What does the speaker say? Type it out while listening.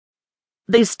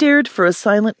They stared for a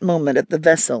silent moment at the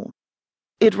vessel.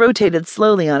 It rotated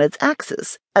slowly on its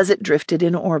axis as it drifted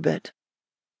in orbit.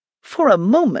 For a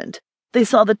moment, they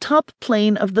saw the top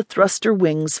plane of the thruster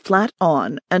wings flat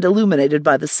on and illuminated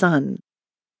by the sun.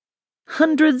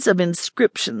 Hundreds of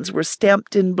inscriptions were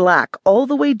stamped in black all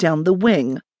the way down the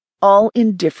wing, all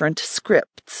in different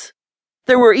scripts.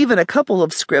 There were even a couple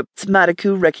of scripts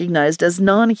Mataku recognized as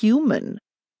non-human,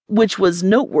 which was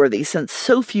noteworthy since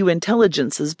so few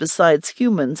intelligences besides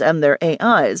humans and their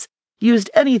AIs used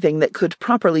anything that could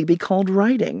properly be called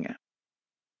writing.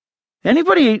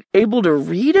 "Anybody able to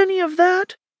read any of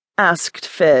that?" asked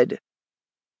Fed.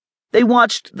 They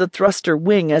watched the thruster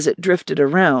wing as it drifted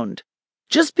around.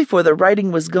 Just before the writing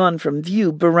was gone from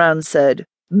view, Baran said,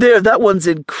 "There, that one's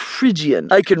in Khrigian.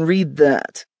 I can read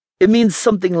that. It means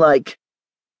something like,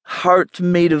 heart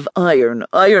made of iron,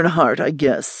 Ironheart, I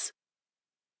guess."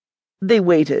 They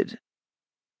waited.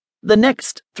 The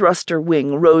next thruster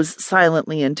wing rose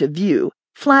silently into view,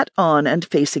 flat on and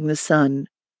facing the sun.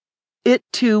 It,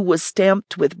 too, was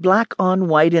stamped with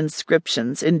black-on-white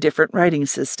inscriptions in different writing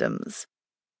systems.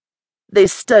 They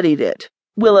studied it.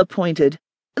 Willa pointed.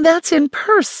 "That's in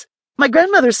Perse. My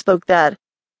grandmother spoke that.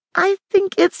 I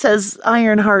think it says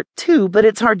Ironheart, too, but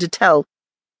it's hard to tell.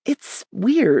 It's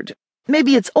weird.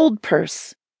 Maybe it's Old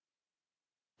Perse."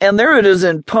 "And there it is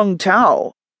in Pung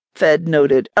Tao," Fed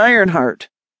noted. "Ironheart."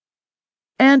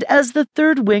 And as the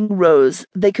third wing rose,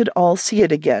 they could all see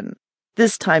it again,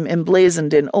 this time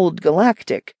emblazoned in Old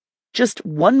Galactic, just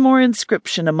one more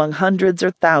inscription among hundreds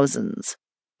or thousands.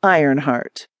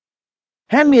 Ironheart.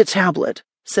 "Hand me a tablet,"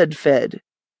 said Fed.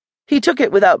 He took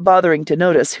it without bothering to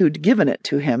notice who'd given it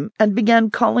to him and began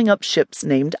calling up ships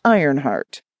named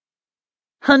Ironheart.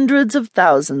 Hundreds of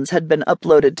thousands had been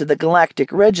uploaded to the Galactic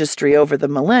Registry over the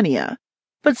millennia,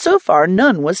 but so far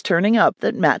none was turning up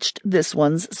that matched this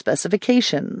one's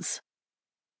specifications.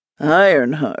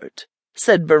 "Ironheart,"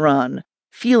 said Baran,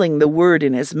 feeling the word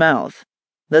in his mouth.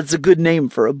 "That's a good name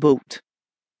for a boat."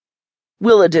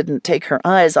 Willa didn't take her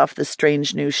eyes off the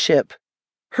strange new ship.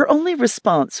 Her only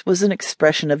response was an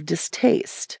expression of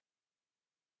distaste.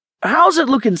 "How's it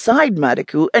look inside,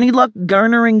 Mataku? Any luck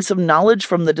garnering some knowledge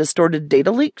from the distorted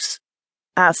data leaks?"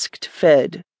 asked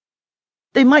Fed.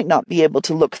 They might not be able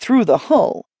to look through the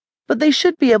hull, but they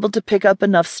should be able to pick up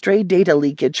enough stray data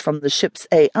leakage from the ship's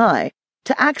AI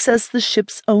to access the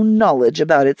ship's own knowledge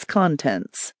about its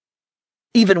contents.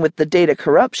 Even with the data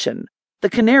corruption, the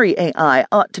Canary AI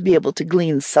ought to be able to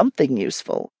glean something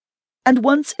useful. And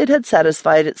once it had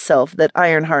satisfied itself that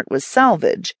Ironheart was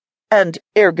salvage, and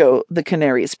ergo the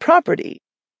Canary's property,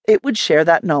 it would share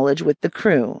that knowledge with the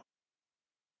crew.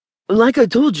 "Like I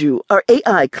told you, our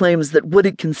AI claims that what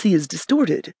it can see is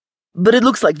distorted, but it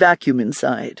looks like vacuum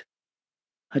inside."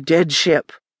 "A dead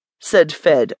ship," said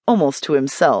Fed, almost to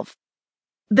himself.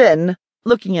 Then,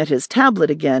 looking at his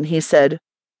tablet again, he said,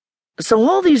 "So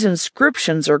all these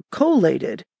inscriptions are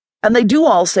collated, and they do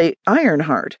all say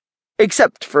Ironheart,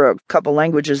 except for a couple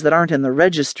languages that aren't in the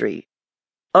registry."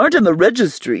 "Aren't in the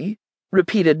registry?"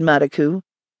 repeated Mataku.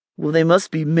 "Well, they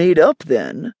must be made up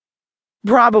then."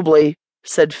 "Probably,"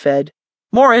 said Fed.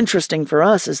 "More interesting for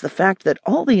us is the fact that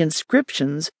all the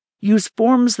inscriptions use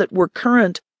forms that were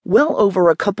current well over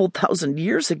a couple thousand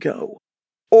years ago.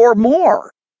 Or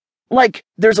more. Like,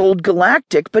 there's Old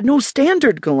Galactic, but no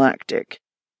Standard Galactic.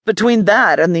 Between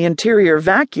that and the interior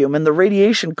vacuum and the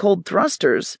radiation-cold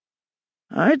thrusters,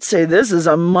 I'd say this is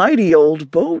a mighty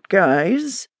old boat,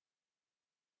 guys."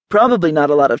 "Probably not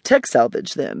a lot of tech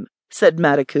salvage, then," said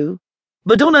Mataku.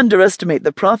 "But don't underestimate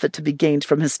the profit to be gained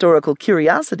from historical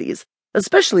curiosities,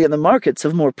 especially in the markets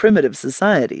of more primitive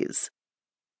societies."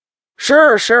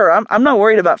 Sure, I'm not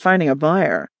worried about finding a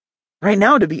buyer. Right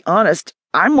now, to be honest,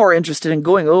 I'm more interested in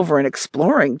going over and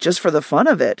exploring just for the fun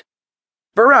of it.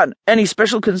 Baran, any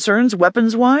special concerns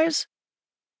weapons-wise?"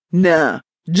 "Nah,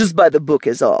 just by the book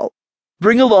is all.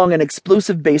 Bring along an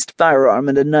explosive-based firearm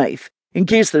and a knife, in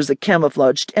case there's a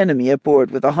camouflaged enemy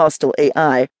aboard with a hostile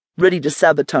AI ready to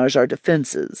sabotage our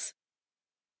defenses."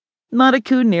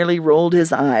 Mataku nearly rolled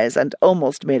his eyes and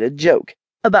almost made a joke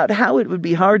about how it would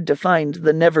be hard to find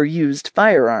the never-used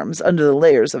firearms under the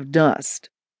layers of dust.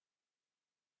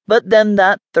 But then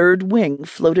that third wing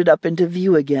floated up into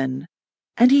view again,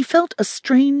 and he felt a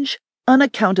strange,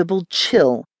 unaccountable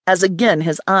chill as again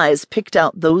his eyes picked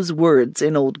out those words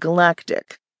in Old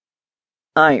Galactic.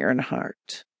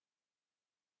 Ironheart.